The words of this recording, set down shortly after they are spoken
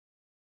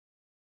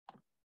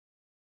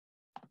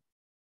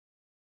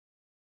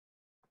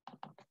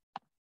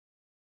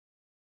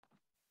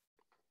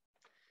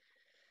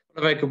A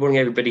very good morning,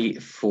 everybody,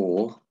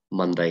 for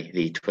Monday,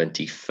 the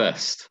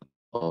 21st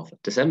of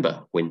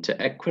December, winter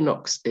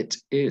equinox. It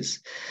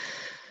is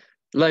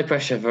low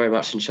pressure, very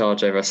much in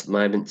charge over us at the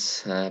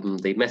moment.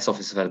 The Met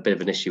Office have had a bit of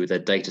an issue with their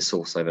data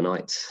source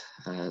overnight.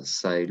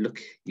 So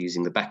look,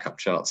 using the backup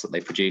charts that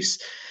they produce,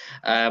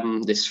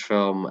 this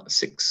from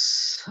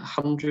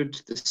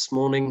 600 this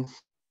morning.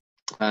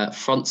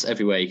 Fronts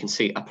everywhere. You can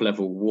see upper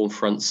level warm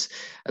fronts,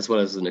 as well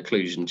as an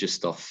occlusion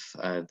just off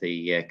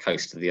the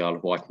coast of the Isle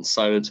of Wight and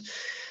Solent.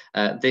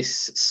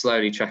 This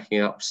slowly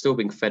tracking up, still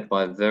being fed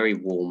by a very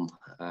warm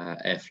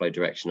airflow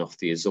direction off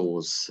the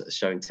Azores,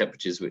 showing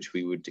temperatures which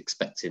we would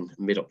expect in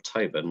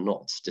mid-October,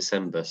 not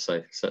December.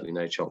 So certainly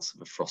no chance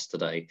of a frost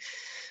today,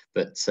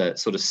 but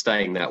sort of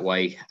staying that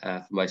way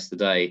for most of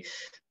the day.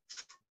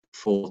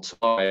 For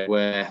tomorrow,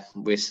 where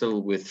we're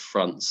still with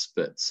fronts,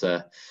 but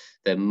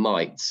there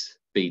might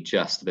be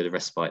just a bit of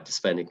respite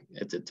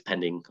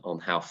depending on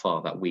how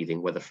far that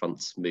weaving weather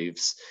front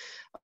moves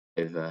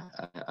over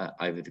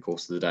the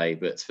course of the day.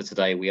 But for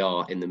today, we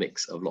are in the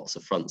mix of lots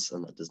of fronts,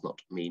 and that does not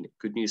mean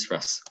good news for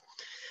us.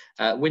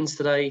 Winds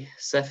today,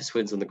 surface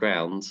winds on the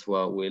ground,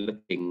 well, we're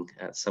looking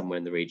at somewhere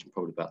in the region,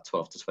 probably about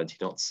 12 to 20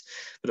 knots,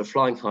 but at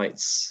flying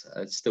heights,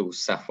 still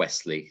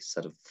southwesterly,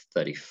 sort of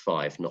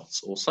 35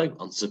 knots or so,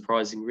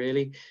 unsurprising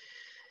really.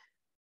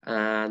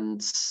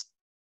 And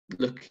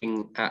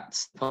looking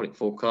at the public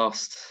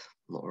forecast,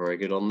 not very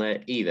good on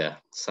there either.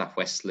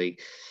 Southwesterly,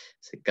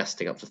 so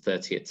gusting up to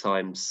 30 at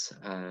times,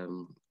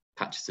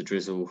 patches of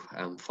drizzle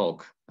and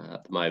fog.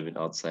 At the moment,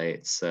 I'd say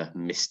it's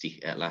misty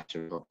at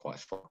Lasham, not quite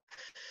fog.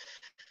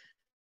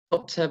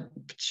 Top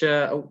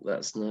temperature, oh,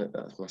 that's my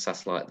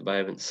satellite at the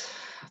moment.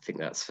 I think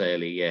that's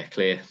fairly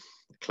clear.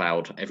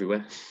 Cloud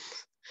everywhere.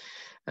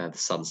 The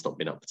sun's not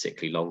been up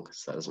particularly long,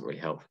 so that doesn't really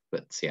help.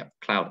 But yeah,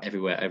 cloud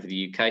everywhere over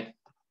the UK.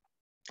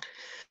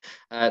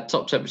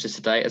 Top temperature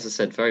today, as I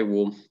said, very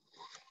warm,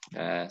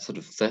 sort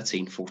of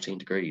 13, 14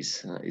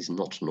 degrees. Is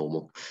not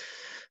normal.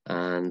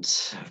 And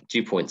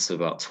dew points of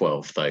about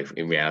 12, though.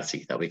 In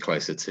reality, that'll be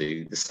closer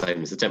to the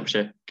same as the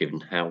temperature, given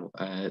how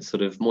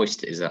sort of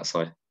moist it is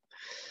outside.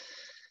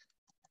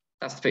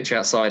 That's the picture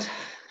outside.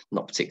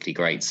 Not particularly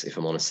great, if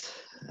I'm honest.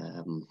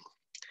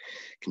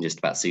 Can just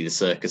about see the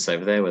circus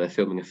over there where they're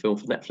filming a film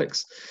for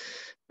Netflix.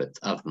 But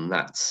other than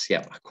that,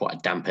 yeah, quite a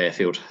damp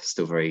airfield,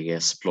 still very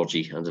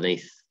splodgy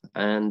underneath.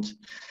 And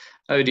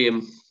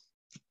Odium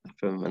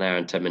from an hour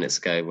and 10 minutes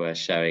ago were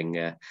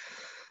showing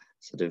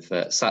sort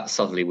of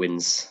southerly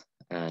winds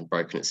and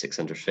broken at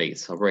 600 feet.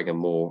 So I'll bring a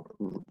more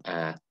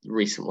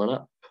recent one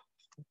up.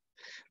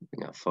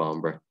 Bring up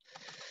Farnborough.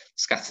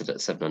 Scattered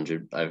at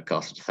 700,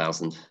 overcast at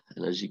 1,000.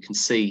 And as you can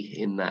see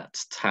in that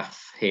TAF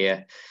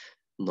here,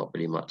 not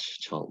really much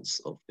chance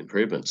of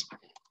improvement.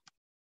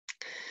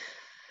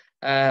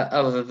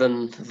 Other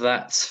than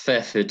that,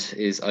 Fairford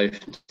is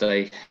open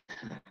today.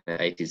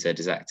 ATZ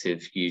is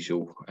active,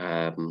 usual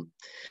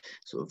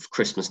sort of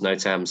Christmas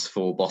NOTAMs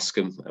for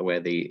Boscombe, where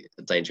the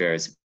danger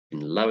areas have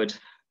been lowered,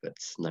 but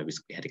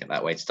nobody's heading up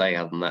that way today.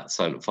 Other than that,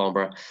 Solent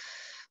Farnborough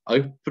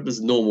open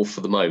as normal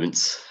for the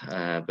moment,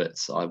 but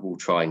I will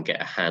try and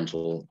get a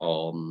handle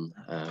on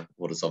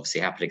what is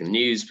obviously happening in the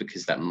news,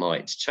 because that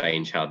might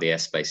change how the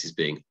airspace is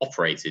being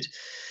operated.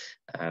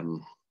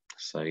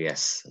 So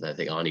yes, I don't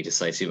think I need to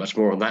say too much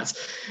more on that.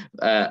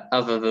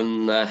 Other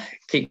than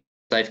keep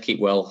safe,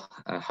 keep well.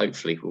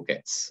 Hopefully we'll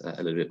get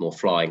a little bit more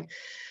flying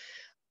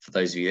for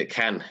those of you that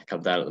can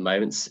come down at the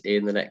moment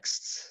in the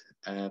next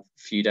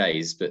few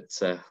days, but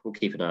we'll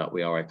keep an eye out.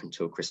 We are open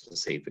till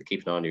Christmas Eve, but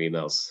keep an eye on your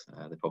emails.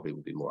 There probably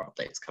will be more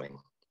updates coming.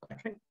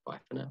 Okay, bye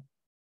for now.